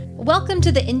Welcome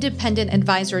to the Independent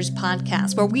Advisors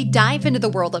Podcast, where we dive into the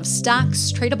world of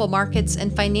stocks, tradable markets,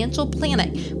 and financial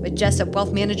planning with Jessup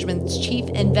Wealth Management's Chief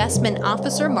Investment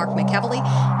Officer, Mark McEvely,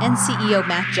 and CEO,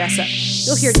 Matt Jessup.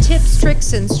 You'll hear tips,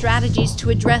 tricks, and strategies to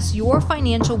address your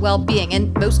financial well-being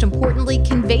and, most importantly,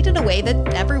 conveyed in a way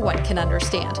that everyone can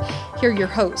understand. Here are your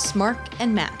hosts, Mark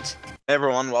and Matt. Hey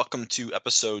everyone, welcome to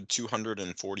episode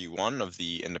 241 of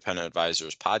the Independent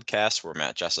Advisors Podcast, where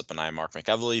Matt Jessup and I, Mark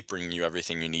McEvely, bring you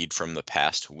everything you need from the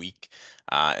past week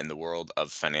in the world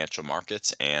of financial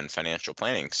markets and financial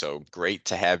planning. So great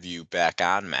to have you back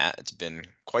on, Matt. It's been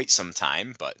quite some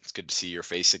time, but it's good to see your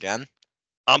face again.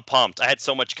 I'm pumped. I had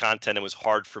so much content, it was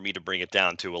hard for me to bring it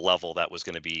down to a level that was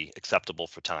going to be acceptable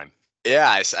for time.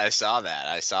 Yeah, I saw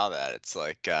that. It's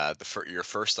like your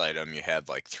first item, you had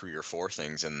like 3 or 4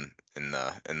 things in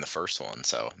the first one.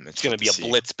 So it's going to be a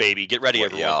blitz, baby. Get ready,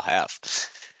 everyone. Y'all have.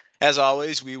 As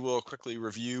always, we will quickly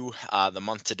review the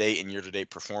month-to-date and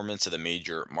year-to-date performance of the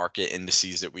major market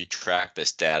indices that we track.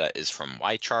 This data is from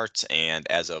YCharts, and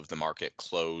as of the market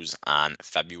close on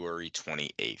February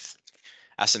 28th.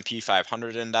 S&P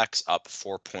 500 index up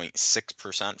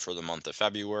 4.6% for the month of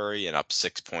February and up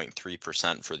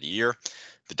 6.3% for the year.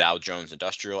 The Dow Jones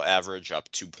Industrial Average up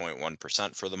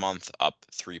 2.1% for the month, up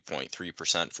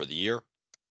 3.3% for the year.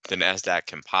 The NASDAQ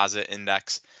Composite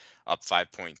Index up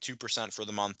 5.2% for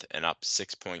the month and up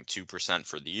 6.2%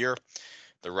 for the year.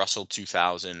 The Russell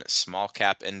 2000 Small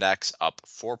Cap Index up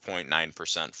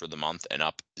 4.9% for the month and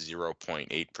up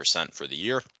 0.8% for the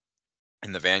year.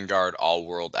 And the Vanguard All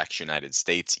World Ex United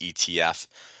States ETF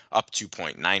up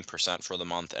 2.9% for the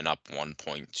month and up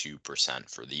 1.2%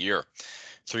 for the year.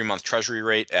 3-month Treasury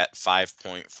rate at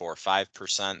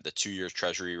 5.45%, the 2-year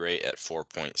Treasury rate at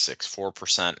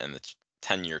 4.64%, and the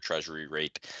 10-year Treasury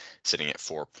rate sitting at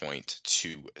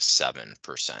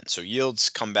 4.27%. So yields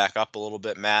come back up a little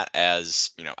bit, Matt, as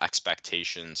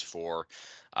expectations for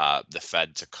the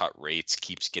Fed to cut rates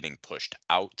keeps getting pushed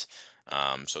out.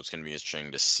 So it's going to be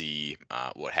interesting to see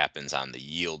what happens on the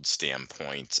yield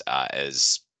standpoint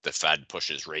as the Fed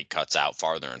pushes rate cuts out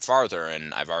farther and farther.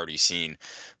 And I've already seen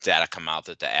data come out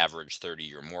that the average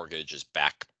 30-year mortgage is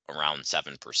back around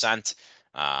 7%,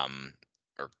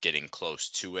 or getting close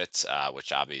to it,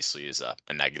 which obviously is a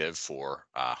negative for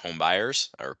home buyers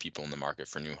or people in the market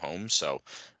for new homes. So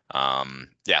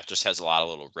it just has a lot of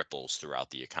little ripples throughout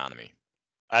the economy.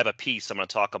 I have a piece. I'm going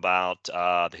to talk about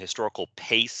the historical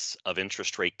pace of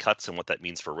interest rate cuts and what that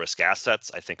means for risk assets.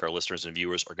 I think our listeners and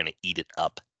viewers are going to eat it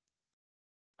up.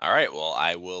 All right. Well,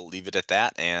 I will leave it at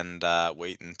that and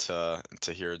wait to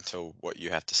hear what you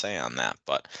have to say on that.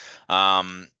 But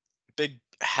big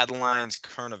headlines,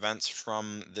 current events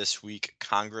from this week.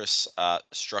 Congress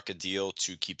struck a deal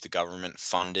to keep the government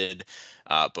funded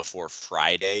before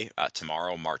Friday,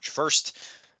 tomorrow, March 1st.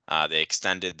 They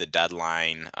extended the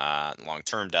deadline,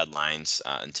 long-term deadlines,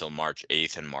 until March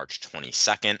 8th and March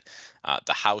 22nd.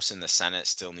 The House and the Senate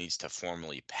still needs to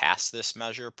formally pass this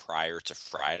measure prior to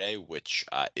Friday, which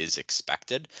is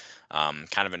expected.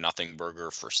 Kind of a nothing burger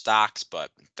for stocks,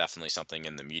 but definitely something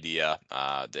in the media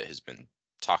that has been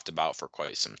talked about for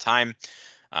quite some time.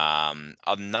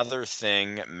 Another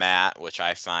thing, Matt, which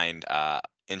I find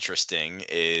interesting,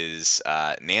 is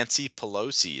Nancy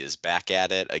Pelosi is back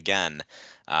at it again,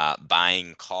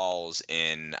 buying calls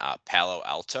in Palo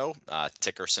Alto.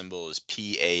 Ticker symbol is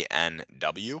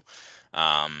PANW.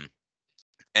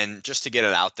 And just to get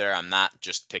it out there, I'm not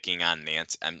just picking on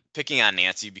Nancy. I'm picking on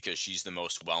Nancy because she's the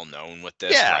most well-known with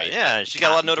this, right? Yeah, she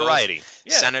got a lot of notoriety.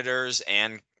 Senators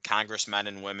and congressmen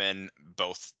and women,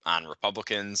 both on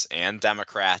Republicans and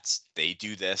Democrats, they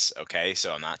do this, okay?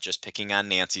 So I'm not just picking on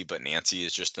Nancy, but Nancy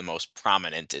is just the most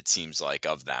prominent, it seems like,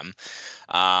 of them.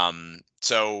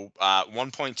 So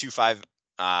 1.25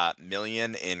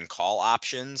 million in call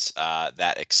options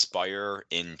that expire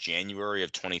in January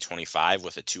of 2025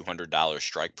 with a $200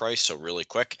 strike price. So really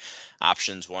quick,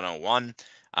 options 101.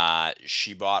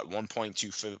 She bought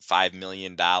 $1.25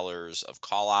 million of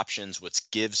call options,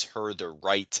 which gives her the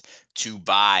right to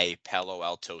buy Palo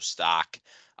Alto stock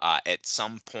at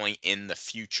some point in the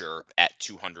future at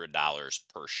 $200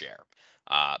 per share.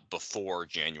 Before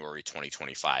January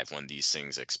 2025 when these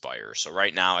things expire. So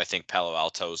right now I think Palo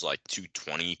Alto is like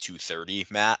 220, 230,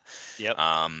 Matt. Yep.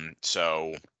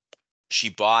 So she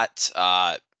bought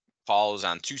calls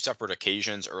on 2 separate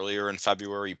occasions earlier in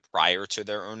February prior to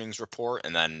their earnings report,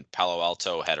 and then Palo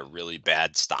Alto had a really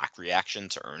bad stock reaction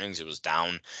to earnings. It was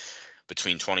down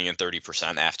between 20 and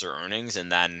 30% after earnings, and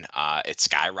then it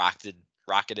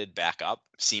rocketed back up,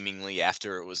 seemingly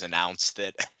after it was announced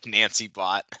that Nancy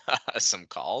bought some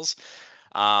calls.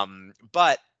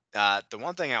 But The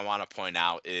one thing I want to point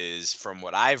out is from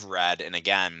what I've read, and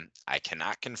again, I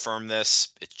cannot confirm this.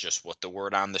 It's just what the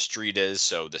word on the street is,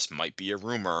 so this might be a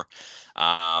rumor.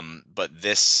 But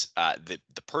the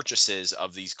purchases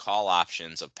of these call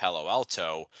options of Palo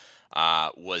Alto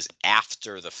was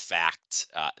after the fact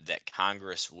that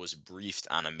Congress was briefed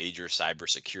on a major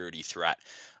cybersecurity threat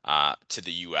to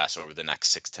the U.S. over the next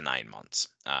 6 to 9 months.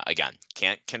 Again,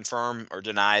 can't confirm or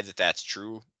deny that that's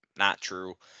true, not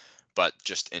true, but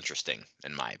just interesting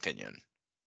in my opinion.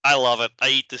 I love it. I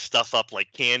eat this stuff up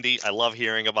like candy. I love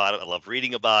hearing about it. I love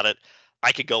reading about it.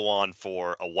 I could go on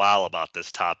for a while about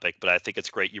this topic, but I think it's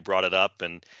great you brought it up.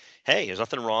 And hey, there's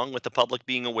nothing wrong with the public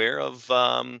being aware of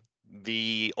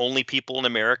the only people in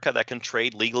America that can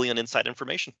trade legally on inside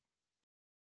information.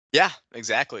 Yeah,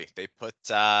 exactly. They put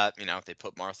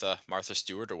Martha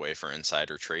Stewart away for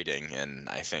insider trading, and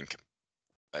I think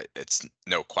it's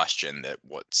no question that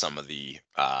what some of the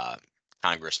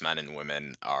congressmen and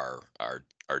women are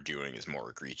doing is more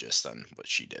egregious than what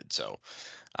she did. So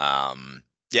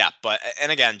yeah,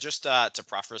 and again, just to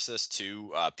preface this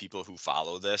to people who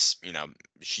follow this,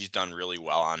 she's done really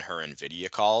well on her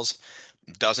NVIDIA calls.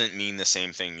 Doesn't mean the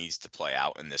same thing needs to play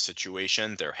out in this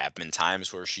situation. There have been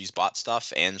times where she's bought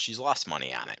stuff and she's lost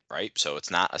money on it, right? So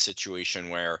it's not a situation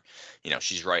where,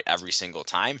 she's right every single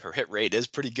time. Her hit rate is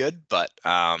pretty good, but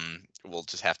we'll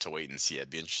just have to wait and see. I'd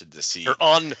be interested to see. Her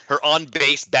on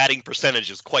base batting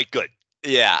percentage is quite good.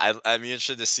 Yeah, I'd be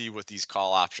interested to see what these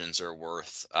call options are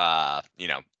worth,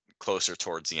 closer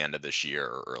towards the end of this year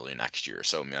or early next year.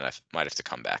 So might have to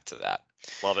come back to that.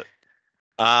 Love it.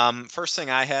 First thing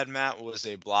I had, Matt, was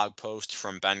a blog post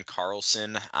from Ben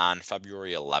Carlson on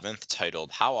February 11th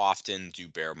titled, "How Often Do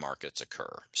Bear Markets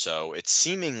Occur?" So it's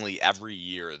seemingly every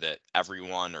year that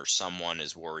everyone or someone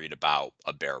is worried about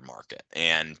a bear market.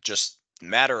 And just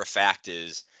matter of fact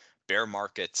is bear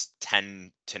markets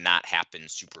tend to not happen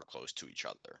super close to each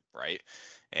other, right?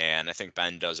 And I think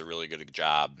Ben does a really good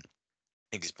job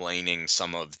explaining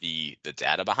some of the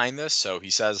data behind this. So he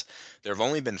says there have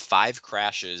only been 5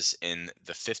 crashes in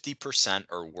the 50%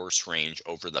 or worse range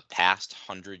over the past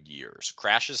 100 years.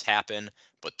 Crashes happen,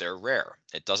 but they're rare.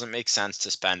 It doesn't make sense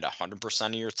to spend 100%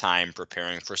 of your time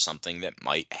preparing for something that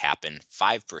might happen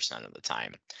 5% of the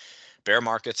time. Bear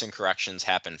markets and corrections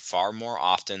happen far more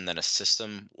often than a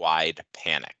system-wide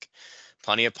panic.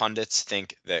 Plenty of pundits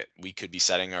think that we could be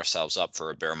setting ourselves up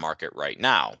for a bear market right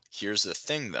now. Here's the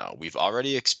thing though, we've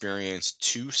already experienced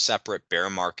 2 separate bear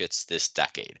markets this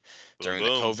decade. Boom, During the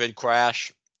boom. COVID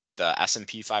crash, the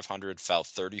S&P 500 fell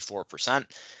 34%.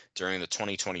 During the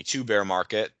 2022 bear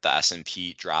market, the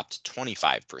S&P dropped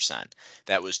 25%.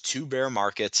 That was 2 bear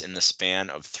markets in the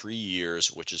span of 3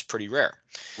 years, which is pretty rare.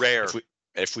 Rare.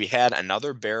 If we had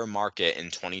another bear market in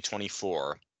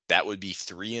 2024, that would be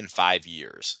 3 in 5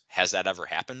 years. Has that ever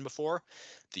happened before?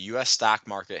 The US stock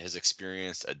market has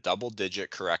experienced a double-digit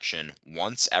correction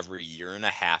once every year and a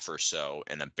half or so,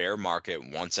 and a bear market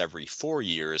once every 4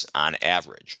 years on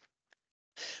average.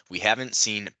 We haven't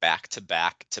seen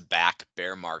back-to-back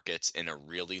bear markets in a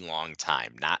really long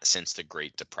time, not since the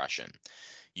Great Depression.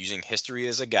 Using history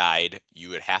as a guide, you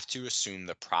would have to assume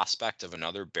the prospect of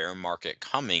another bear market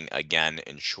coming again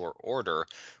in short order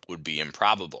would be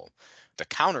improbable. The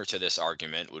counter to this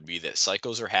argument would be that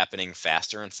cycles are happening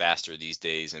faster and faster these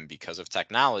days, and because of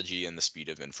technology and the speed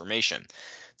of information.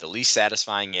 The least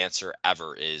satisfying answer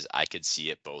ever is I could see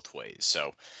it both ways.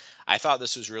 So I thought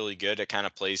this was really good. It kind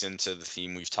of plays into the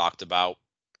theme we've talked about,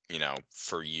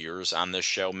 for years on this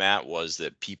show, Matt, was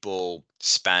that people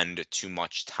spend too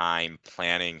much time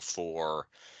planning for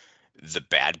the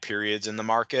bad periods in the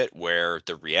market, where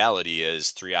the reality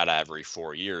is 3 out of every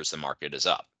 4 years the market is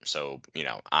up. So,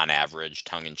 on average,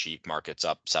 tongue in cheek, market's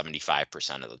up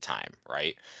 75% of the time,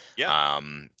 right? Yeah.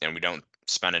 And we don't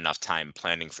spend enough time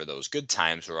planning for those good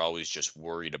times. We're always just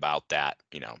worried about that,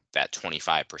 that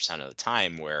 25% of the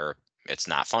time where it's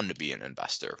not fun to be an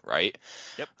investor, right?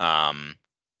 Yep.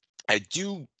 I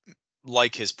do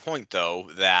like his point though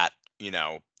that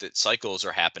that cycles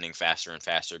are happening faster and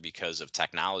faster because of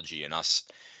technology and us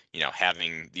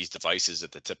having these devices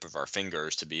at the tip of our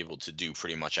fingers to be able to do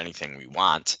pretty much anything we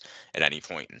want at any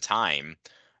point in time.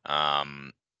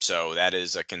 So that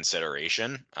is a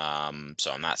consideration.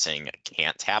 So I'm not saying it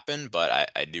can't happen, but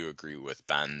I do agree with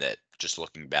Ben that just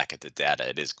looking back at the data,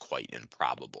 it is quite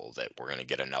improbable that we're going to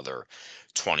get another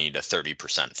 20 to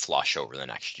 30% flush over the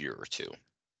next year or two.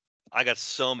 I got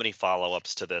so many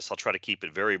follow-ups to this. I'll try to keep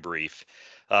it very brief.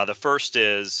 The first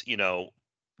is,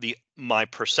 my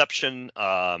perception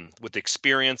with the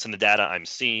experience and the data I'm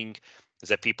seeing is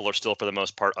that people are still, for the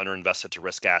most part, underinvested to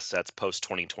risk assets post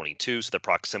 2022. So the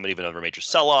proximity of another major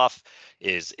sell-off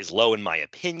is low, in my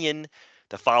opinion.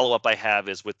 The follow-up I have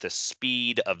is with the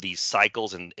speed of these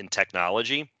cycles in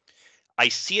technology. I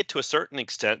see it to a certain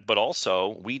extent, but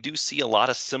also we do see a lot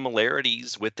of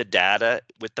similarities with the data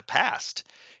with the past.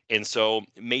 And so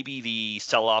maybe the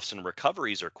sell-offs and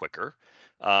recoveries are quicker,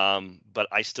 but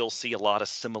I still see a lot of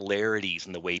similarities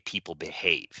in the way people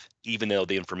behave, even though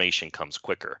the information comes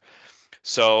quicker.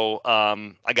 So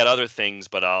I got other things,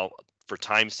 but for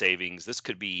time savings, this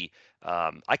could be,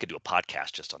 I could do a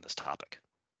podcast just on this topic.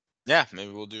 Yeah,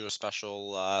 maybe we'll do a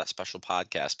special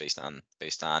podcast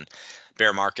based on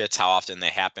bear markets, how often they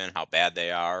happen, how bad they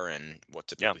are, and what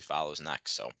typically follows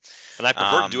next. So, and I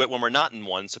prefer to do it when we're not in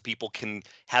one, so people can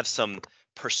have some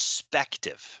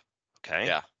perspective. Okay.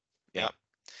 Yeah.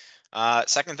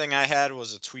 Second thing I had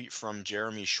was a tweet from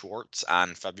Jeremy Schwartz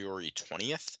on February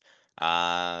 20th.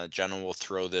 Jenna will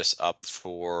throw this up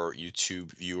for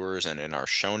YouTube viewers and in our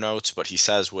show notes, but he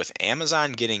says, with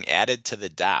Amazon getting added to the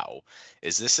Dow,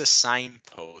 is this a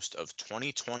signpost of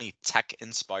 2020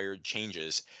 tech-inspired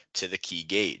changes to the key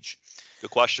gauge?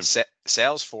 Good question.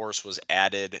 Salesforce was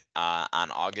added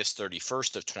on August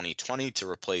 31st of 2020 to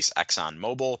replace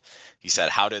ExxonMobil. He said,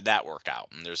 how did that work out?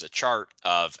 And there's a chart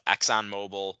of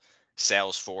ExxonMobil,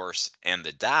 Salesforce, and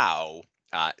the Dow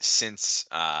since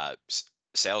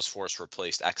Salesforce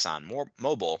replaced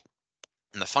ExxonMobil.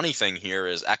 And the funny thing here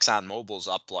is ExxonMobil's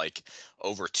up like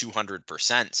over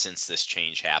 200% since this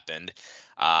change happened.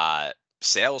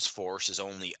 Salesforce is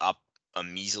only up a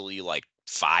measly like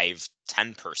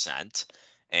 5-10%,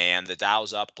 and the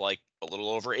Dow's up like a little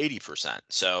over 80%.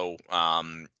 So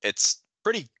it's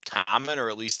pretty common, or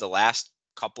at least the last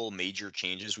couple major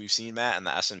changes we've seen, Matt, in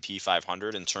the S&P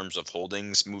 500 in terms of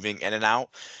holdings moving in and out,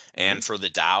 and for the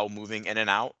Dow moving in and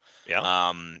out.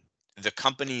 Yeah. The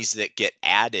companies that get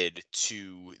added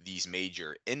to these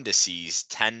major indices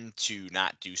tend to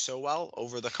not do so well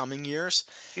over the coming years,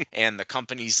 and the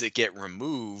companies that get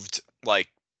removed, like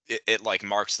it like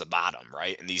marks the bottom,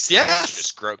 right? And these things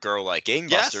just grow like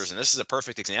gangbusters. Yes. And this is a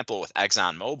perfect example with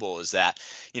ExxonMobil, is that,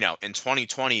 in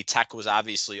 2020 tech was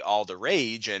obviously all the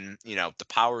rage, and the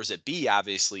powers that be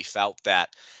obviously felt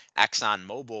that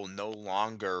ExxonMobil no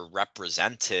longer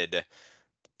represented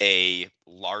a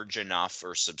large enough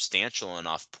or substantial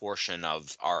enough portion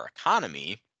of our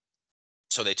economy.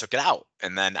 So they took it out.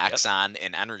 And then Exxon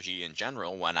and energy in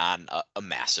general went on a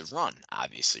massive run,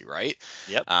 obviously, right?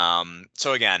 Yep.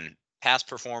 So again, past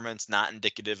performance, not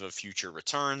indicative of future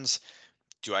returns.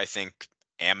 Do I think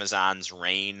Amazon's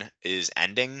reign is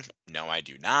ending? No, I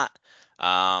do not.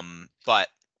 But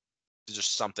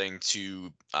just something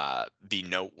to be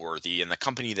noteworthy. And the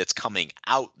company that's coming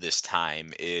out this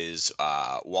time is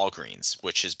Walgreens,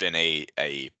 which has been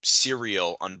a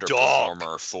serial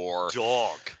underperformer for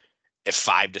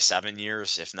 5 to 7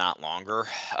 years, if not longer.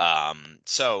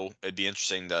 So it'd be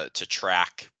interesting to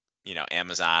track,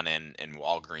 Amazon and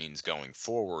Walgreens going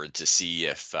forward to see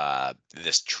if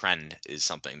this trend is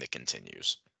something that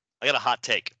continues. I got a hot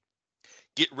take.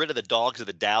 Get rid of the dogs of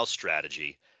the Dow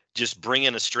strategy. Just bring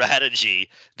in a strategy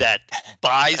that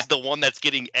buys the one that's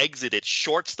getting exited,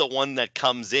 shorts the one that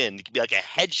comes in. It could be like a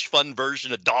hedge fund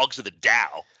version of dogs of the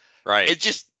Dow. Right.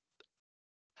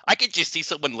 I could just see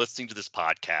someone listening to this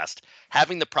podcast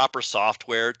having the proper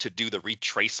software to do the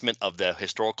retracement of the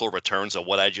historical returns of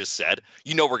what I just said.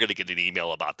 We're going to get an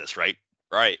email about this, right?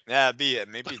 Right. Yeah,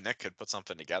 maybe Nick could put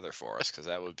something together for us, because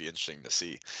that would be interesting to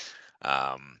see.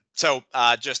 So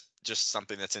just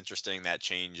something that's interesting. That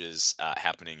change is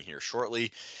happening here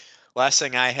shortly. Last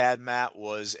thing I had, Matt,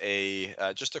 was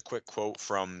just a quick quote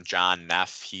from John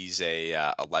Neff. He's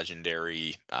a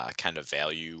legendary kind of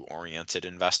value-oriented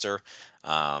investor,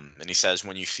 and he says,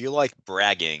 "When you feel like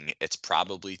bragging, it's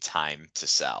probably time to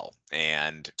sell."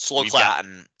 And we've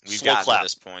gotten to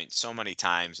this point so many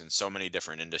times in so many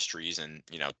different industries, and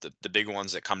the big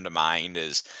ones that come to mind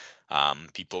is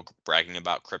people bragging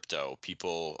about crypto,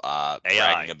 people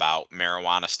bragging about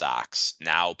marijuana stocks,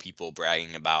 now people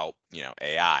bragging about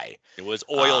AI. It was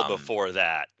oil before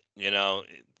that.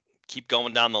 Keep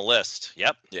going down the list.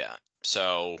 Yep. Yeah.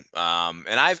 So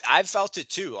and I've felt it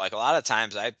too. Like a lot of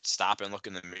times I stop and look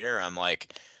in the mirror, I'm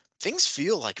like, things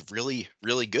feel like really,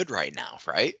 really good right now,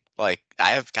 right? Like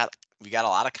we got a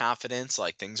lot of confidence,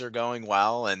 like things are going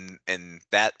well, and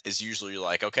that is usually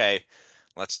like, okay,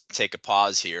 let's take a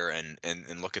pause here and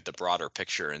look at the broader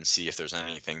picture and see if there's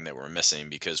anything that we're missing,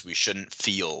 because we shouldn't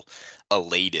feel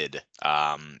elated,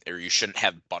 or you shouldn't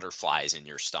have butterflies in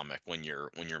your stomach when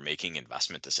you're making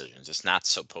investment decisions. It's not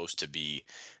supposed to be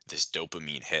this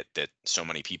dopamine hit that so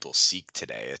many people seek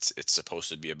today. It's supposed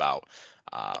to be about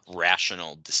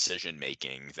rational decision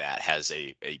making that has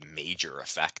a major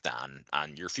effect on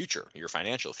your future, your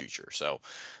financial future. So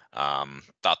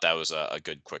thought that was a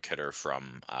good quick hitter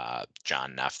from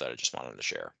John Neff that I just wanted to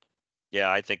share.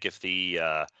 Yeah, I think if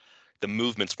the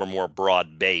movements were more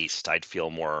broad based, I'd feel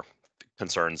more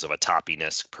concerns of a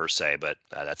toppiness per se, but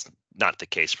that's not the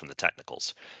case from the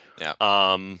technicals. Yeah.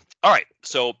 All right.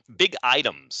 So big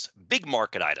items, big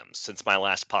market items. Since my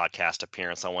last podcast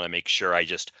appearance, I want to make sure I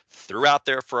just threw out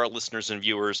there for our listeners and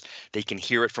viewers. They can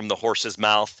hear it from the horse's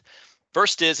mouth.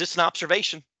 First is it's an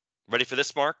observation. Ready for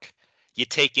this, Mark? You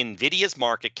take NVIDIA's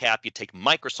market cap, you take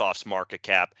Microsoft's market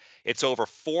cap. It's over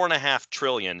 $4.5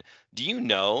 trillion. Do you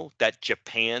know that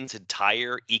Japan's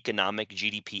entire economic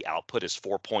GDP output is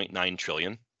 $4.9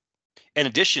 trillion? In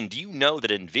addition, do you know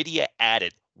that NVIDIA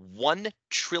added $1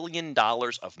 trillion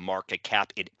of market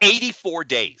cap in 84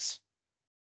 days?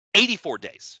 84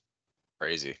 days.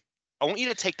 Crazy. I want you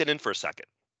to take that in for a second.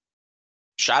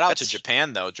 Shout out to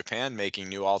Japan, though. Japan making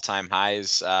new all-time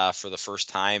highs for the first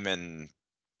time in,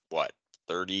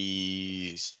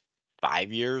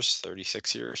 35 years,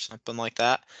 36 years, something like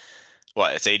that.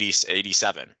 It's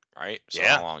 87, right? So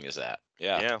Yeah. how long is that?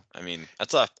 Yeah. Yeah. I mean,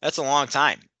 that's a long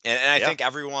time. And I Yeah. think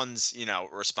everyone's,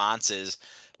 response is,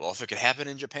 well, if it could happen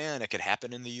in Japan, it could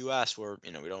happen in the US where,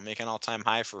 we don't make an all-time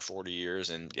high for 40 years.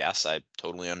 And yes, I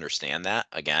totally understand that.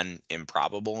 Again,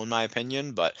 improbable in my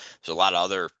opinion, but there's a lot of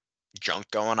other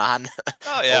junk going on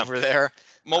Oh, yeah. over there.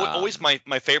 Always my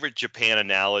favorite Japan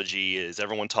analogy is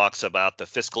everyone talks about the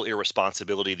fiscal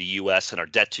irresponsibility of the U.S. and our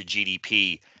debt to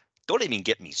GDP. Don't even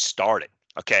get me started.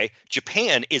 Okay.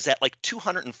 Japan is at like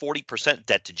 240%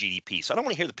 debt to GDP. So I don't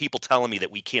want to hear the people telling me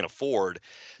that we can't afford,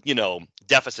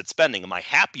 deficit spending. Am I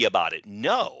happy about it?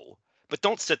 No. But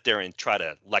don't sit there and try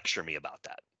to lecture me about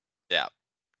that. Yeah.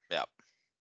 Yeah.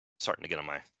 Starting to get on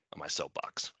my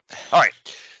soapbox. All right.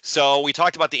 So we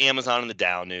talked about the Amazon and the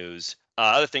Dow news.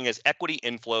 Other thing is equity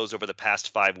inflows over the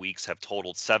past 5 weeks have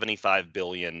totaled $75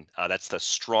 billion. That's the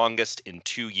strongest in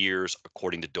 2 years,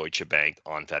 according to Deutsche Bank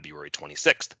on February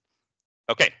 26th.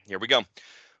 Okay, here we go.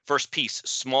 First piece,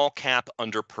 small cap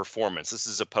underperformance. This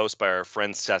is a post by our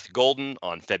friend Seth Golden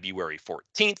on February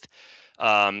 14th.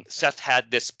 Seth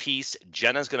had this piece.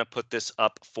 Jenna's going to put this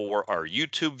up for our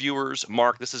YouTube viewers.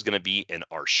 Mark, this is going to be in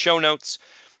our show notes.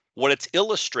 What it's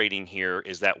illustrating here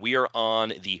is that we are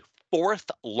on the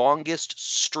 4th longest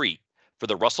streak for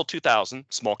the Russell 2000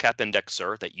 small cap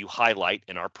indexer that you highlight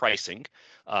in our pricing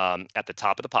at the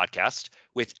top of the podcast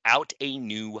without a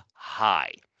new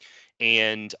high.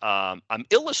 And I'm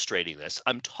illustrating this.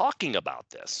 I'm talking about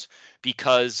this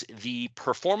because the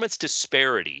performance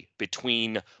disparity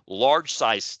between large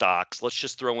size stocks, let's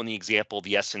just throw in the example of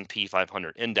the S&P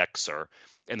 500 indexer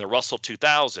and the Russell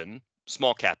 2000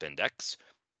 small cap index,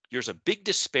 there's a big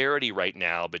disparity right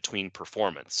now between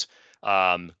performance.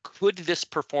 Could this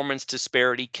performance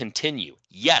disparity continue?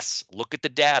 Yes. Look at the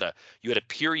data. You had a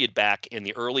period back in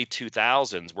the early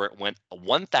 2000s where it went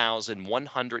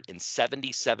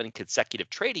 1,177 consecutive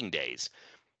trading days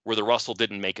where the Russell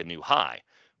didn't make a new high.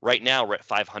 Right now, we're at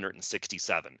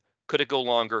 567. Could it go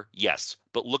longer? Yes.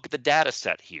 But look at the data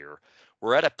set here.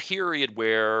 We're at a period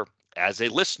where, as a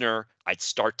listener, I'd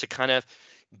start to kind of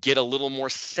get a little more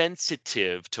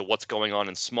sensitive to what's going on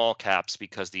in small caps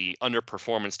because the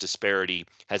underperformance disparity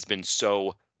has been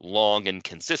so long and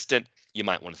consistent. You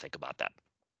might want to think about that.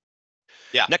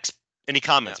 Yeah. Next, any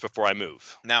comments before I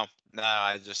move? No,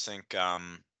 I just think,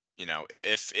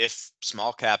 if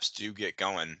small caps do get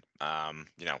going,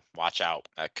 watch out.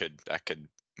 That could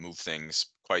move things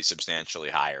quite substantially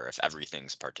higher if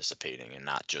everything's participating and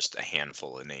not just a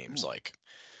handful of names like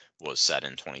was said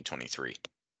in 2023.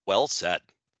 Well said.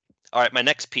 All right, my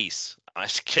next piece. I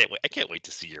can't wait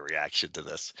to see your reaction to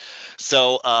this.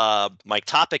 So my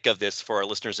topic of this for our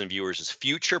listeners and viewers is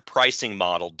future pricing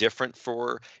model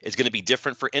is going to be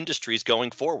different for industries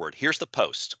going forward. Here's the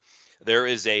post. There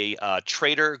is a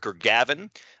trader, Gergavin,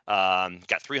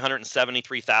 got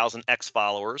 373,000 X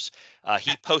followers.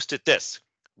 He posted this.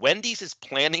 Wendy's is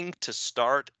planning to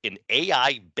start an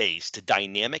AI-based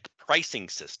dynamic pricing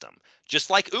system, just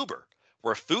like Uber,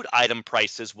 where food item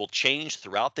prices will change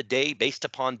throughout the day based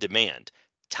upon demand,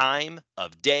 time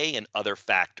of day, and other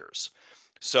factors.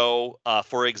 So,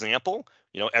 for example,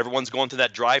 everyone's going to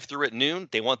that drive-through at noon.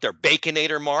 They want their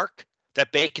Baconator, Mark.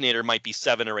 That Baconator might be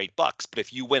 $7 or $8, but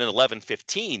if you win at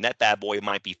 11.15, that bad boy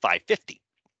might be $5.50.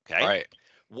 Okay. All right.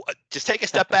 Just take a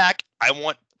step back. I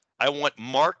want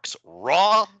Mark's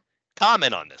raw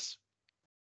comment on this.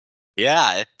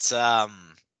 Yeah,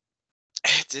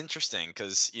 it's interesting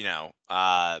because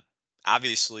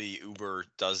obviously Uber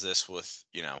does this with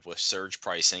surge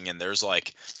pricing, and there's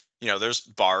like there's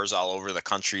bars all over the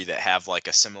country that have like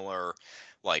a similar,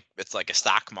 like it's like a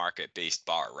stock market based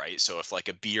bar, right? So if like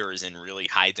a beer is in really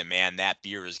high demand, that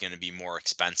beer is going to be more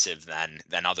expensive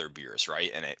than other beers,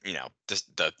 right? And it,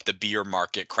 the beer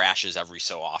market crashes every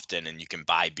so often, and you can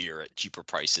buy beer at cheaper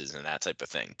prices and that type of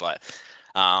thing. But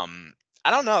I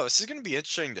don't know. This is going to be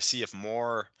interesting to see if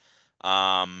more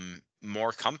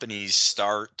companies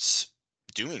start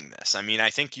doing this. I mean, I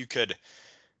think you could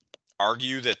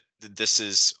argue that this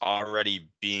is already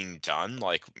being done,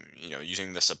 like,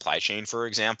 using the supply chain, for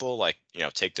example, like,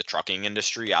 take the trucking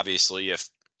industry. Obviously, if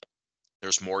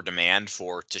there's more demand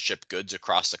to ship goods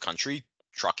across the country,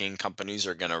 trucking companies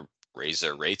are going to raise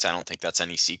their rates. I don't think that's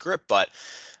any secret, but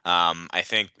I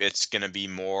think it's going to be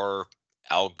more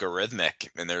algorithmic,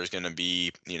 and there's going to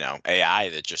be, AI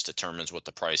that just determines what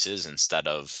the price is, instead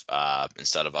of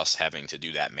us having to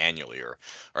do that manually, or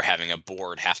having a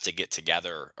board have to get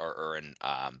together, or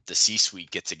the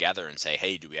C-suite get together and say,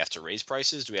 hey, do we have to raise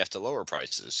prices? Do we have to lower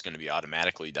prices? It's going to be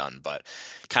automatically done. But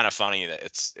kind of funny that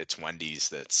it's Wendy's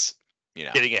that's,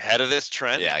 Getting ahead of this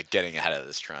trend. yeah, getting ahead of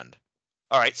this trend.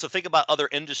 All right, so think about other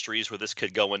industries where this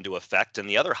could go into effect. And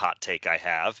the other hot take I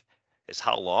have is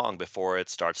how long before it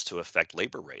starts to affect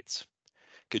labor rates?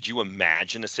 Could you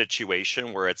imagine a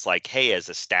situation where it's like, hey, as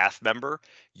a staff member,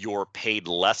 you're paid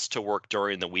less to work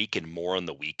during the week and more on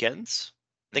the weekends?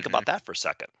 Think Mhm. about that for a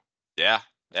second. Yeah,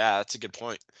 that's a good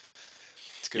point.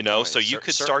 It's a good point. So you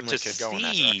could start Certainly to could go in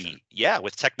that direction. see, yeah,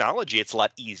 with technology, it's a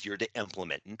lot easier to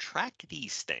implement and track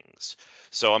these things.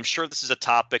 So I'm sure this is a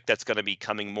topic that's going to be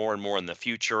coming more and more in the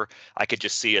future. I could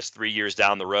just see us 3 years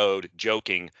down the road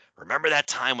joking, remember that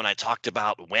time when I talked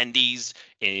about Wendy's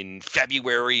in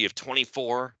February of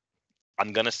 24?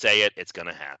 I'm going to say it, it's going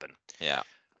to happen. Yeah.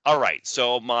 All right.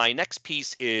 So my next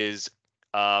piece is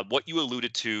what you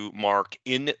alluded to, Mark,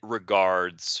 in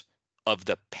regards of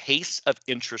the pace of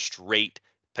interest rate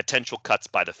potential cuts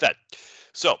by the Fed.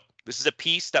 So this is a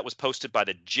piece that was posted by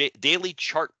the Daily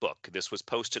Chart Book. This was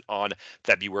posted on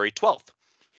February 12th.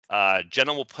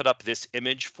 Jenna will put up this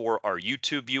image for our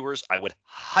YouTube viewers. I would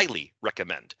highly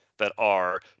recommend that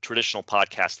our traditional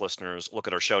podcast listeners look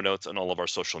at our show notes and all of our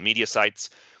social media sites.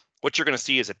 What you're going to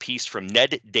see is a piece from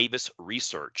Ned Davis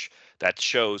Research that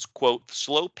shows, quote,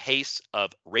 slow pace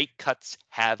of rate cuts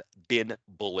have been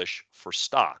bullish for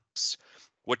stocks.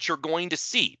 What you're going to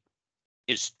see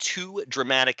is two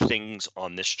dramatic things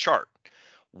on this chart.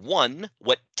 One,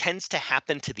 what tends to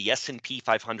happen to the S&P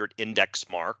 500 index,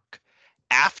 Mark,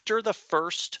 after the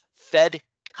first Fed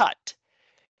cut,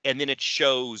 and then it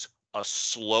shows a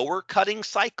slower cutting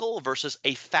cycle versus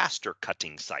a faster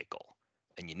cutting cycle.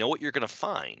 And you know what you're going to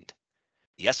find?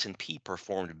 The S&P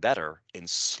performed better in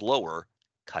slower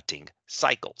cutting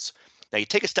cycles. Now you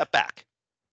take a step back.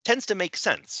 Tends to make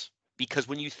sense because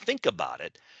when you think about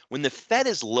it, when the Fed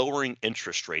is lowering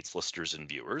interest rates, listeners and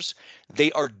viewers,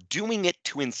 they are doing it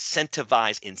to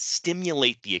incentivize and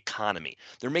stimulate the economy.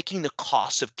 They're making the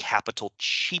cost of capital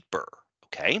cheaper.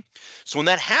 Okay. So when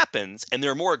that happens and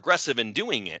they're more aggressive in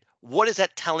doing it, what is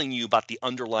that telling you about the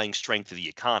underlying strength of the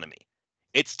economy?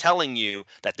 It's telling you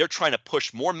that they're trying to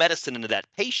push more medicine into that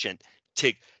patient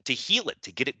to heal it,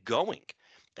 to get it going.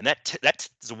 And that's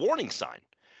a warning sign.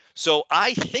 So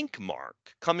I think, Mark,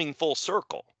 coming full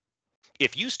circle,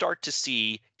 if you start to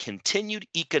see continued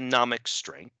economic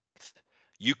strength,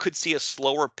 you could see a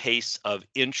slower pace of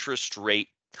interest rate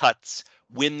cuts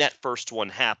when that first one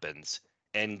happens.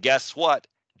 And guess what?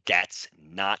 That's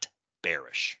not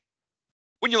bearish.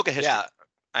 When you look at history. Yeah,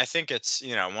 I think it's,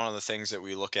 one of the things that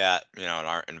we look at, in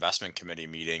our investment committee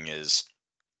meeting is,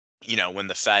 when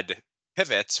the Fed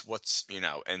pivots,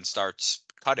 and starts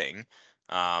cutting,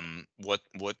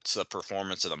 what's the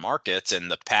performance of the markets?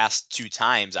 And the past two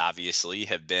times obviously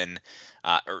have been,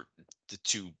 or the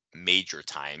two major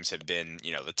times have been,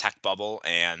 the tech bubble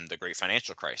and the great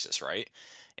financial crisis, right?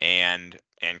 And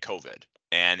COVID.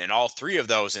 And in all three of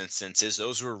those instances,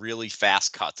 those were really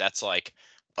fast cuts. That's like,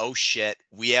 oh shit,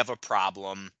 we have a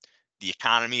problem. The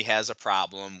economy has a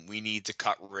problem. We need to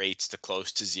cut rates to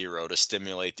close to zero to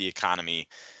stimulate the economy.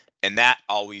 And that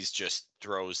always just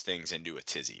throws things into a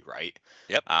tizzy, right?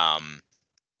 Yep.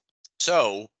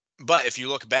 So, but if you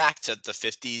look back to the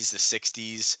 50s, the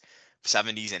 60s,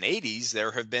 70s, and 80s,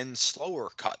 there have been slower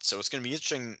cuts. So it's going to be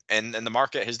interesting. And the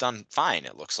market has done fine,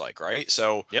 it looks like, right?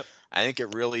 So Yep. I think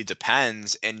it really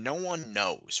depends. And no one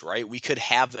knows, right? We could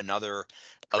have another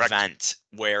event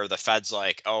where the Fed's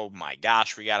like, oh my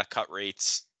gosh, we got to cut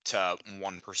rates to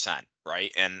 1%,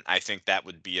 right? And I think that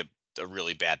would be a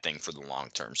really bad thing for the long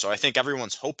term. So I think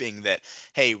everyone's hoping that,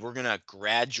 hey, we're going to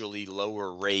gradually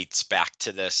lower rates back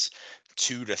to this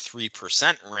 2 to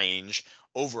 3% range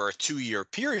over a 2-year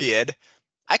period.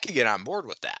 I could get on board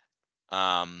with that.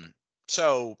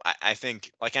 So I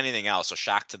think, like anything else, a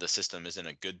shock to the system isn't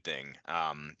a good thing.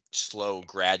 Slow,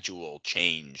 gradual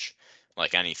change,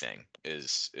 like anything,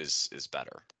 is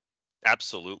better.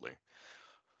 Absolutely.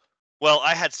 Well,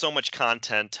 I had so much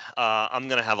content. I'm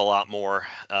going to have a lot more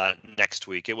next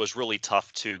week. It was really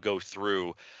tough to go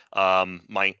through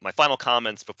my final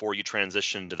comments before you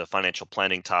transition to the financial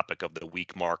planning topic of the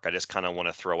week, Mark. I just kind of want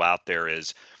to throw out there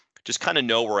is just kind of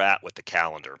know where we're at with the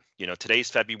calendar. Today's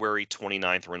February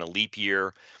 29th. We're in a leap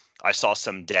year. I saw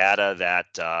some data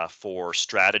that for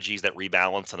strategies that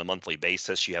rebalance on a monthly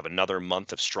basis, you have another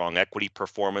month of strong equity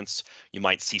performance. You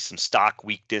might see some stock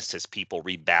weakness as people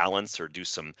rebalance or do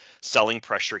some selling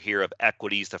pressure here of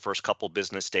equities the first couple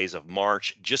business days of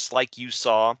March, just like you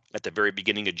saw at the very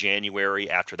beginning of January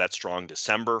after that strong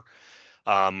December.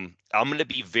 I'm going to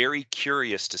be very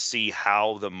curious to see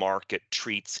how the market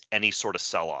treats any sort of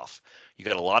sell-off. You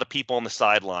got a lot of people on the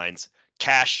sidelines,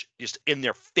 cash just in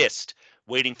their fist,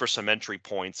 waiting for some entry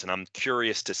points, and I'm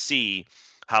curious to see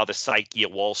how the psyche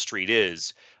at Wall Street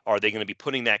is. Are they going to be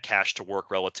putting that cash to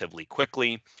work relatively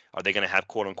quickly? Are they going to have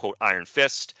quote unquote iron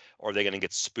fist, or are they going to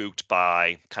get spooked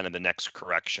by kind of the next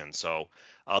correction? So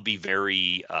I'll be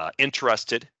very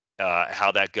interested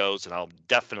how that goes, and I'll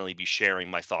definitely be sharing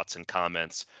my thoughts and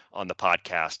comments on the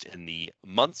podcast in the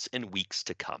months and weeks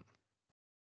to come.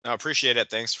 I appreciate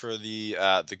it. Thanks for the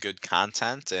good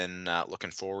content, and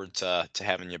looking forward to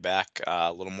having you back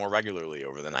a little more regularly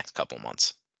over the next couple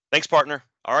months. Thanks, partner.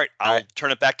 All right, All right.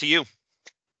 turn it back to you.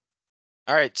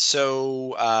 All right,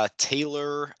 so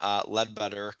Taylor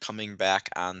Ledbetter coming back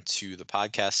onto the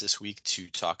podcast this week to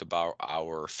talk about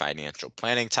our financial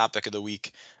planning topic of the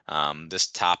week. This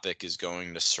topic is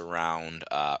going to surround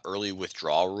early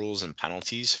withdrawal rules and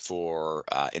penalties for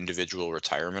individual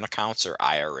retirement accounts or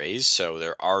IRAs. So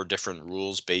there are different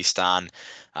rules based on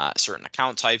certain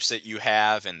account types that you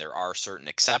have, and there are certain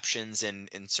exceptions in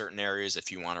certain areas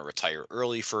if you want to retire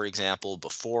early, for example,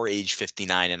 before age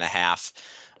 59 and a half.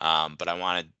 But I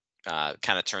want to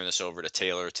kind of turn this over to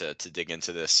Taylor to dig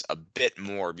into this a bit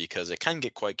more because it can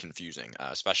get quite confusing,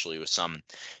 especially with some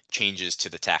changes to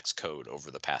the tax code over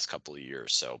the past couple of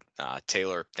years. So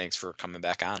Taylor, thanks for coming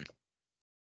back on.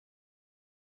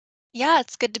 Yeah,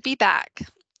 it's good to be back.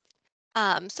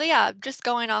 So yeah, just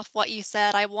going off what you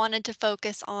said, I wanted to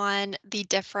focus on the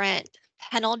different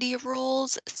penalty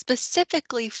rules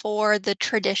specifically for the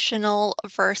traditional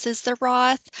versus the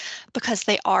Roth because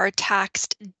they are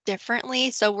taxed differently.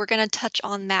 So we're going to touch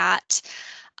on that.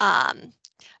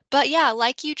 But yeah,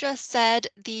 like you just said,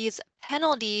 these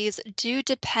penalties do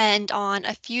depend on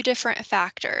a few different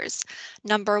factors.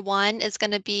 Number one is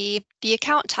going to be the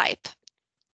account type.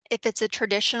 If it's a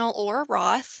traditional or a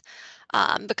Roth,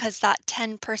 because that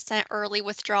 10% early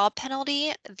withdrawal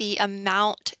penalty, the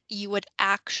amount you would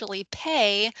actually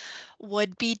pay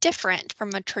would be different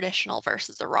from a traditional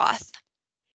versus a Roth.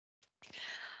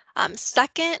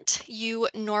 Second, you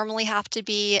normally have to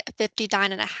be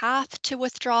 59 and a half to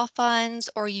withdraw funds,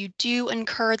 or you do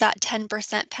incur that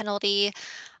 10% penalty.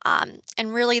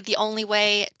 And really the only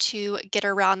way to get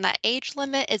around that age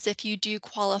limit is if you do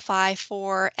qualify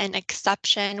for an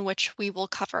exception, which we will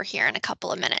cover here in a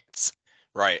couple of minutes.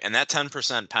 Right. And that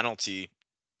 10% penalty,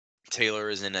 Taylor,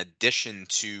 is in addition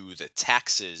to the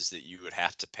taxes that you would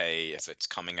have to pay if it's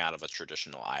coming out of a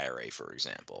traditional IRA, for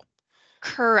example.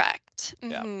 Correct.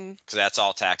 Yeah. Mm-hmm. Because that's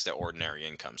all taxed at ordinary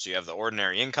income. So you have the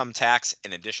ordinary income tax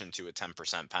in addition to a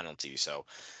 10% penalty. So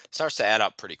it starts to add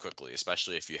up pretty quickly,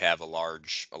 especially if you have a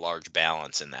large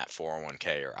balance in that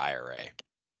 401k or IRA.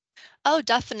 Oh,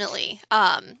 definitely.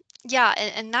 Yeah,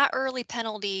 and that early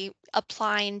penalty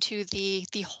applying to the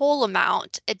whole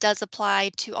amount, it does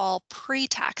apply to all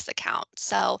pre-tax accounts.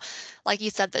 So, like you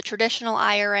said, the traditional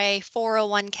IRA,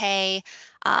 401k,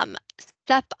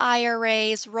 SEP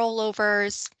IRAs,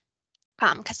 rollovers,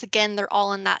 because again, they're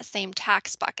all in that same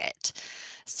tax bucket.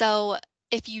 So,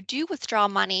 if you do withdraw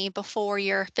money before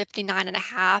you're 59 and a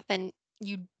half and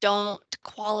you don't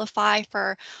qualify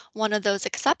for one of those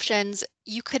exceptions,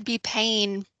 you could be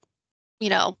paying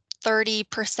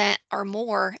 30% or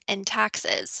more in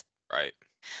taxes. Right.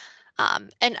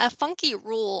 And a funky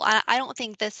rule, I don't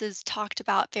think this is talked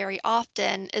about very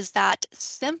often, is that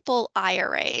simple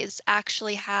IRAs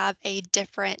actually have a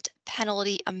different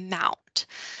penalty amount.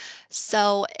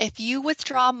 So if you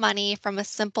withdraw money from a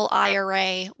simple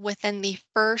IRA within the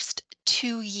first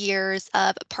 2 years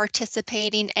of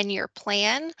participating in your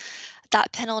plan,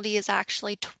 that penalty is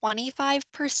actually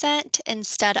 25%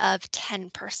 instead of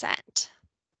 10%.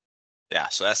 Yeah,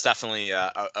 so that's definitely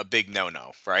a big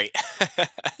no-no, right?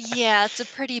 Yeah, it's a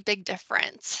pretty big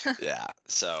difference. Yeah.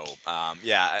 So,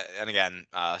 yeah, and again,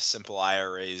 simple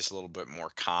IRA is a little bit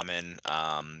more common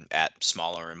at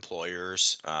smaller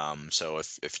employers. So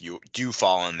if you do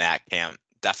fall in that camp,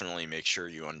 definitely make sure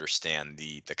you understand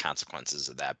the consequences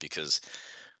of that, because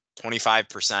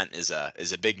 25% is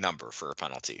a big number for a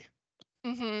penalty.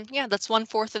 Yeah, that's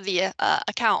 1/4 of the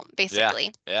account, Yeah.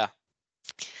 basically. Yeah.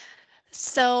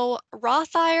 So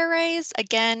Roth IRAs,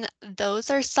 again, those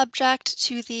are subject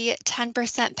to the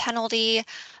 10% penalty,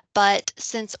 but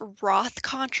since Roth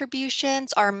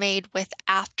contributions are made with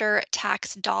after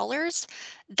tax dollars,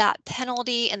 that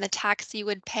penalty and the tax you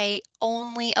would pay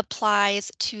only applies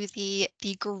to the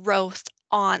growth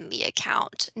on the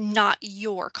account, not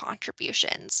your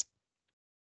contributions.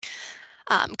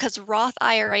 Because Roth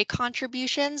IRA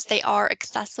contributions, they are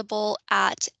accessible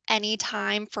at any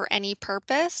time for any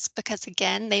purpose because,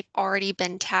 again, they've already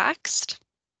been taxed.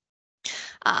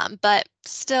 But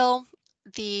still,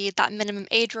 that minimum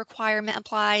age requirement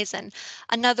applies. And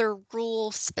another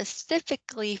rule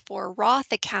specifically for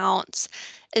Roth accounts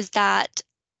is that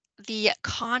the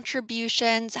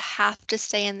contributions have to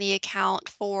stay in the account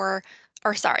for,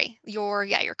 or sorry,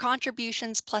 your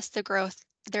contributions plus the growth.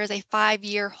 There's a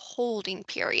 5-year holding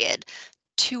period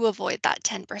to avoid that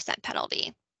 10%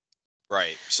 penalty.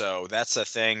 Right. So that's the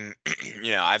thing.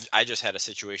 I just had a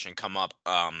situation come up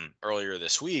earlier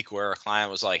this week where a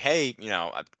client was like, "Hey,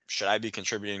 should I be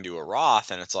contributing to a Roth?"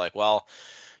 And it's like, well,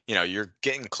 you're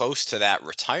getting close to that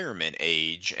retirement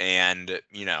age, and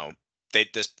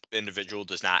this individual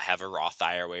does not have a Roth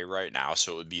IRA right now,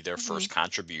 so it would be their hmm first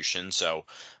contribution. So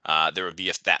there would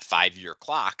be that 5-year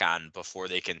clock on before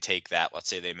they can take that. Let's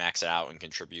say they max it out and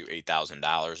contribute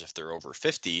 $8,000 if they're over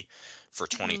 50 for hmm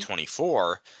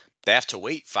 2024. They have to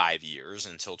wait 5 years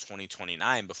until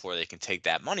 2029 before they can take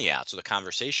that money out. So the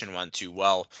conversation went to,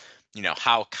 well,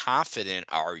 how confident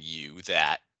are you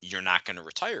that you're not going to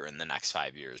retire in the next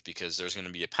 5 years, because there's going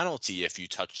to be a penalty if you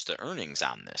touch the earnings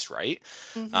on this, right?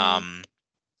 hmm Um,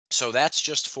 so that's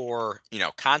just for,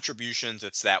 contributions.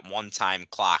 It's that one-time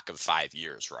clock of 5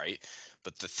 years, right?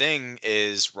 But the thing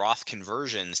is, Roth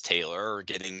conversions, Taylor, are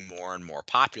getting more and more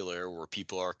popular, where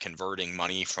people are converting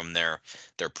money from their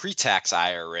pre-tax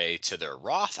IRA to their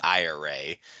Roth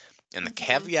IRA. And the hmm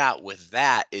caveat with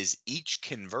that is each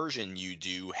conversion you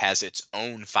do has its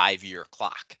own 5-year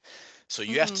clock. So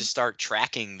you have to hmm start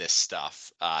tracking this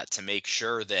stuff to make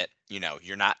sure that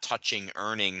you're not touching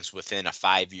earnings within a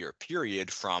 5-year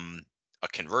period from a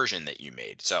conversion that you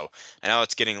made. So I know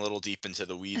it's getting a little deep into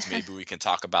the weeds. Maybe we can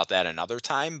talk about that another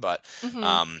time. But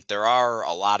hmm there are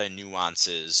a lot of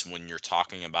nuances when you're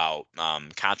talking about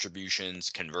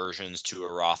contributions, conversions to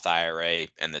a Roth IRA,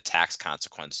 and the tax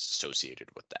consequences associated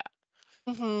with that.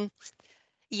 hmm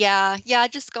Yeah,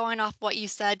 just going off what you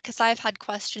said, because I've had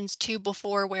questions too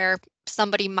before where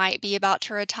somebody might be about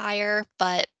to retire,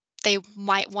 but they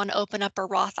might want to open up a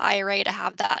Roth IRA to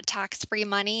have that tax-free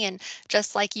money. And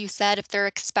just like you said, if they're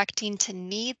expecting to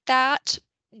need that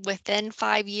within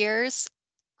 5 years,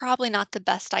 probably not the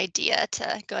best idea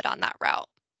to go down that route.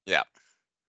 Yeah.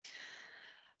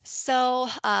 So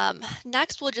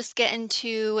next we'll just get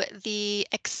into the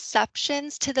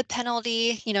exceptions to the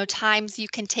penalty, times you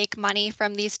can take money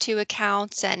from these two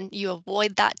accounts and you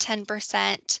avoid that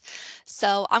 10%.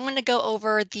 So I'm going to go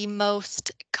over the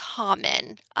most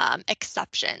common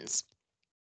exceptions.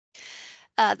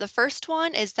 The first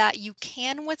one is that you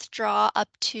can withdraw up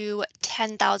to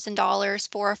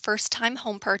 $10,000 for a first-time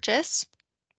home purchase.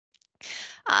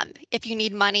 If you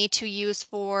need money to use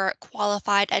for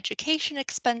qualified education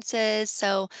expenses,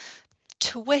 so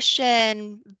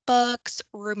tuition, books,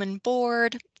 room and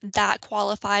board, that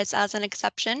qualifies as an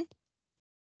exception.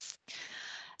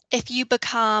 If you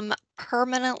become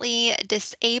permanently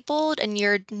disabled and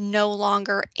you're no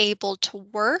longer able to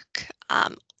work,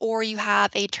 or you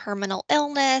have a terminal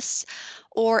illness,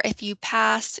 or if you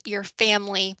pass, your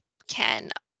family can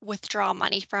withdraw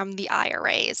money from the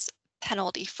IRAs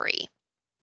penalty free.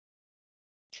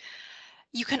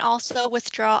 You can also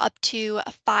withdraw up to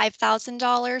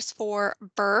 $5,000 for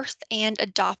birth and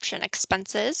adoption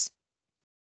expenses.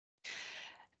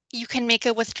 You can make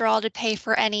a withdrawal to pay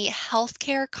for any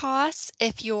healthcare costs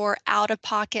if your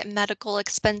out-of-pocket medical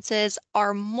expenses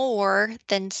are more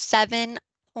than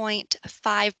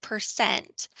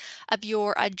 7.5% of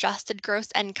your adjusted gross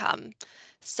income.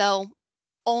 So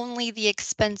only the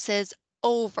expenses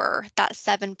over that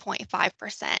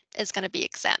 7.5% is going to be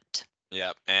exempt.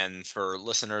 Yep. And for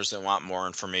listeners that want more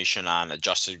information on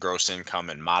adjusted gross income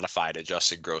and modified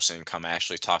adjusted gross income, I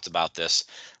actually talked about this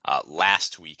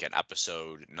last week at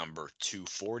episode number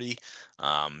 240.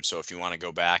 So if you want to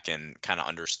go back and kind of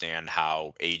understand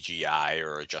how AGI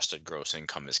or adjusted gross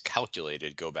income is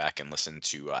calculated, go back and listen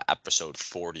to episode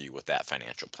 40 with that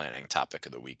financial planning topic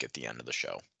of the week at the end of the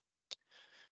show.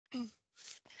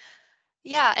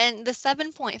 Yeah, and the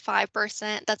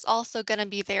 7.5%, that's also going to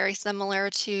be very similar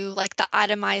to like the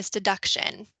itemized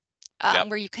deduction, Yep.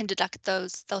 where you can deduct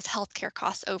those healthcare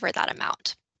costs over that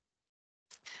amount.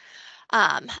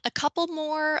 A couple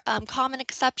more common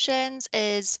exceptions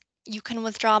is you can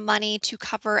withdraw money to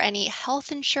cover any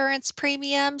health insurance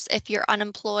premiums if you're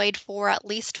unemployed for at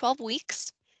least 12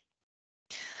 weeks.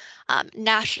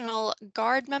 National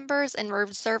Guard members and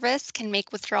reservists can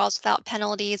make withdrawals without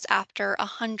penalties after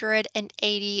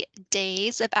 180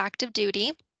 days of active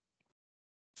duty.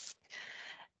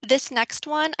 This next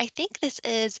one, I think this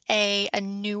is a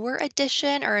newer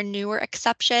addition or a newer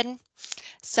exception.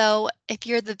 So if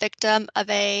you're the victim of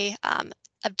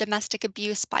of domestic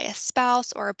abuse by a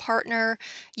spouse or a partner,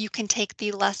 you can take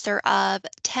the lesser of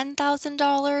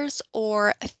 $10,000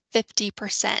 or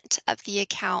 50% of the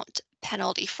account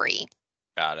penalty free.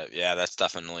 Got it. Yeah, that's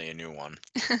definitely a new one.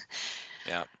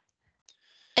 Yeah.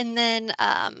 And then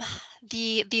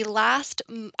the last,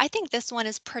 I think this one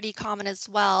is pretty common as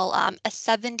well, a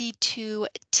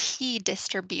 72T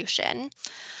distribution.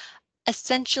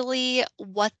 Essentially,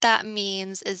 what that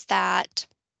means is that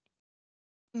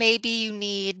maybe you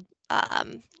need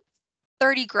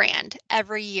 30 grand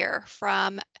every year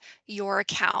from your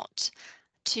account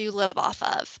to live off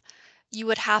of. You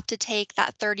would have to take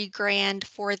that 30 grand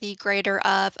for the greater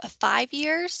of 5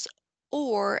 years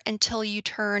or until you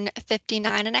turn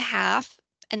 59 and a half,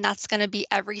 and that's going to be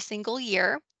every single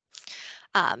year.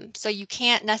 So you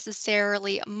can't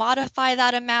necessarily modify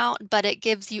that amount, but it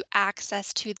gives you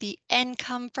access to the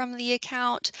income from the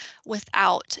account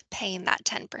without paying that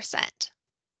 10%.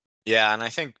 Yeah, and I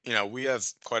think, we have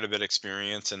quite a bit of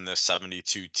experience in this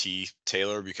 72T,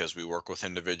 Taylor, because we work with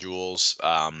individuals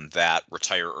that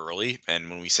retire early. And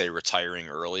when we say retiring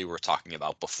early, we're talking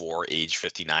about before age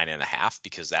 59 and a half,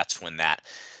 because that's when that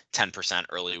 10%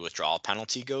 early withdrawal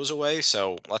penalty goes away.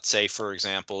 So let's say, for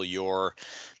example, you're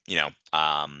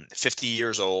 50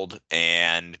 years old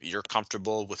and you're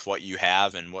comfortable with what you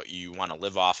have and what you want to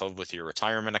live off of with your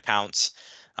retirement accounts.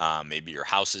 Maybe your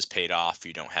house is paid off,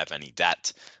 you don't have any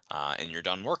debt, and you're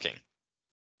done working.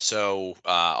 So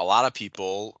a lot of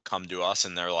people come to us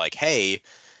and they're like, hey,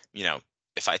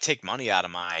 if I take money out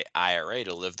of my IRA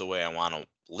to live the way I want to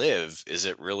live, is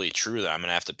it really true that I'm going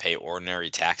to have to pay ordinary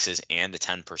taxes and a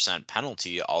 10%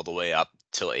 penalty all the way up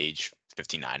till age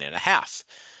 59 and a half?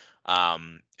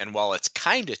 And while it's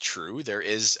kind of true, there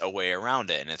is a way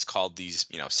around it, and it's called these,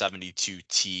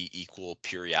 72T equal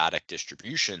periodic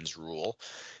distributions rule.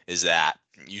 Is that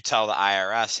you tell the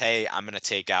IRS, hey, I'm going to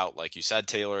take out, like you said,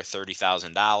 Taylor,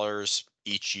 $30,000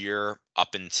 each year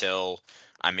up until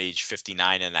I'm age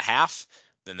 59 and a half.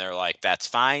 Then they're like, that's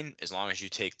fine as long as you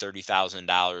take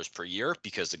 $30,000 per year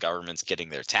because the government's getting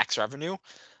their tax revenue.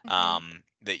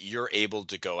 That you're able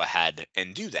to go ahead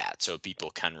and do that so people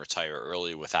can retire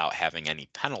early without having any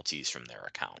penalties from their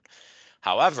account.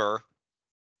 However,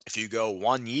 if you go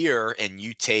 1 year and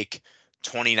you take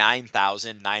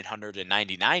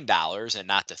 $29,999 and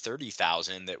not the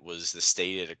 30,000 that was the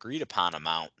stated agreed upon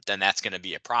amount, then that's going to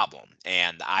be a problem.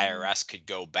 And the IRS could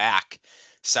go back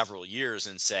several years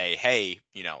and say, hey,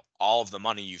 all of the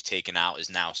money you've taken out is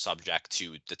now subject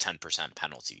to the 10%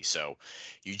 penalty. So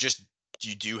you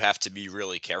do have to be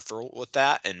really careful with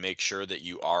that and make sure that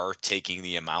you are taking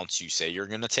the amounts you say you're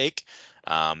going to take,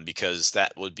 because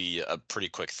that would be a pretty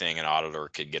quick thing an auditor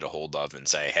could get a hold of and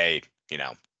say, hey,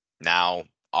 now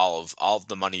all of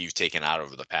the money you've taken out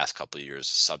over the past couple of years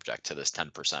is subject to this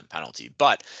 10% penalty.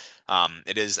 But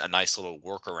it is a nice little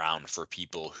workaround for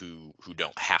people who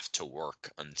don't have to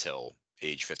work until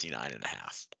age 59 and a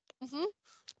half. Mm-hmm.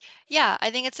 Yeah,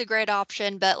 I think it's a great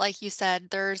option, but like you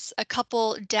said, there's a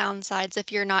couple downsides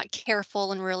if you're not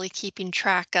careful and really keeping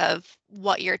track of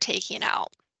what you're taking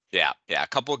out. Yeah, a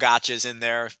couple of gotchas in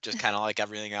there, just kind of like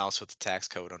everything else with the tax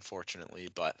code, unfortunately.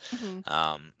 But Mhm.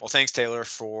 well, thanks, Taylor,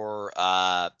 for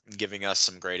giving us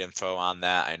some great info on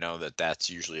that. I know that that's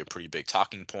usually a pretty big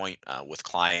talking point with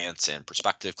clients and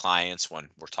prospective clients when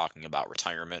we're talking about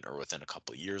retirement or within a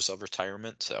couple of years of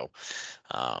retirement. So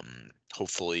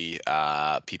hopefully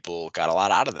people got a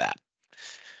lot out of that.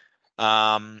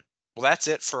 Well, that's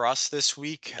it for us this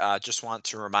week. Just want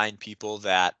to remind people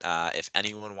that if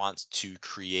anyone wants to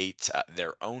create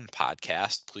their own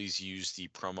podcast, please use the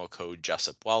promo code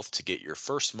Jessup Wealth to get your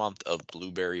first month of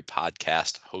Blueberry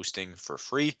podcast hosting for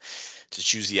free. To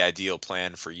choose the ideal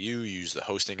plan for you, use the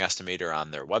hosting estimator on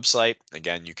their website.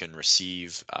 Again, you can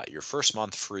receive your first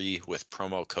month free with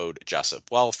promo code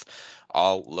Jessup Wealth,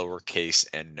 all lowercase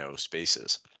and no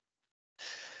spaces.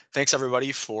 Thanks,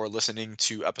 everybody, for listening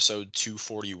to episode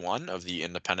 241 of the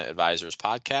Independent Advisors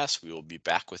Podcast. We will be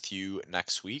back with you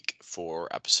next week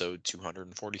for episode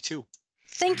 242.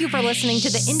 Thank you for listening to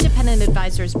the Independent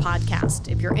Advisors Podcast.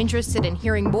 If you're interested in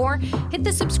hearing more, hit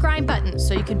the subscribe button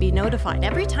so you can be notified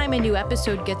every time a new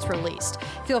episode gets released.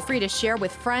 Feel free to share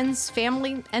with friends,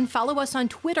 family, and follow us on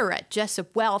Twitter at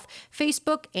Jessup Wealth,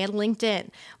 Facebook, and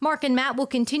LinkedIn. Mark and Matt will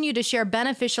continue to share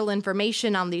beneficial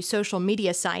information on these social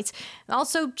media sites.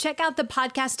 Also, check out the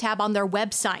podcast tab on their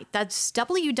website. That's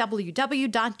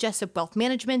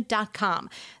www.jessupwealthmanagement.com.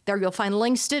 There you'll find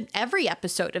links to every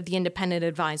episode of the Independent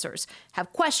Advisors.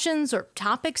 Have questions or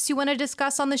topics you want to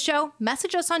discuss on the show?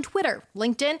 Message us on Twitter,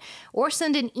 LinkedIn, or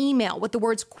send an email with the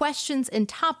words questions and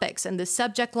topics in the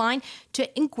subject line to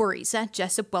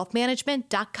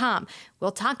inquiries@jessupwealthmanagement.com.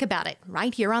 We'll talk about it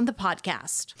right here on the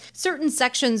podcast. Certain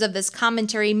sections of this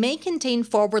commentary may contain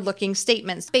forward-looking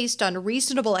statements based on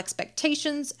reasonable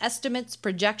expectations, estimates,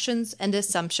 projections, and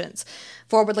assumptions.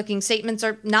 Forward-looking statements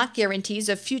are not guarantees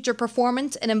of future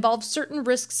performance and involve certain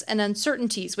risks and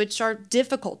uncertainties which are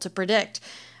difficult to predict.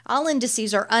 All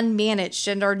indices are unmanaged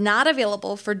and are not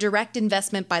available for direct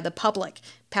investment by the public.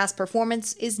 Past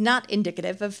performance is not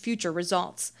indicative of future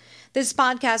results. This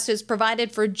podcast is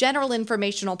provided for general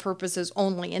informational purposes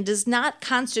only and does not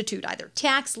constitute either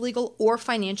tax, legal, or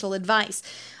financial advice.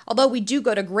 Although we do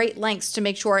go to great lengths to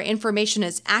make sure our information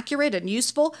is accurate and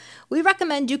useful, we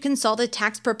recommend you consult a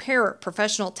tax preparer,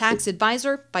 professional tax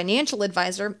advisor, financial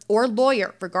advisor, or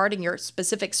lawyer regarding your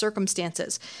specific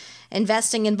circumstances.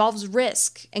 Investing involves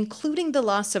risk, including the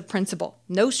loss of principal.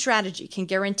 No strategy can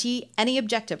guarantee any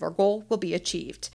objective or goal will be achieved.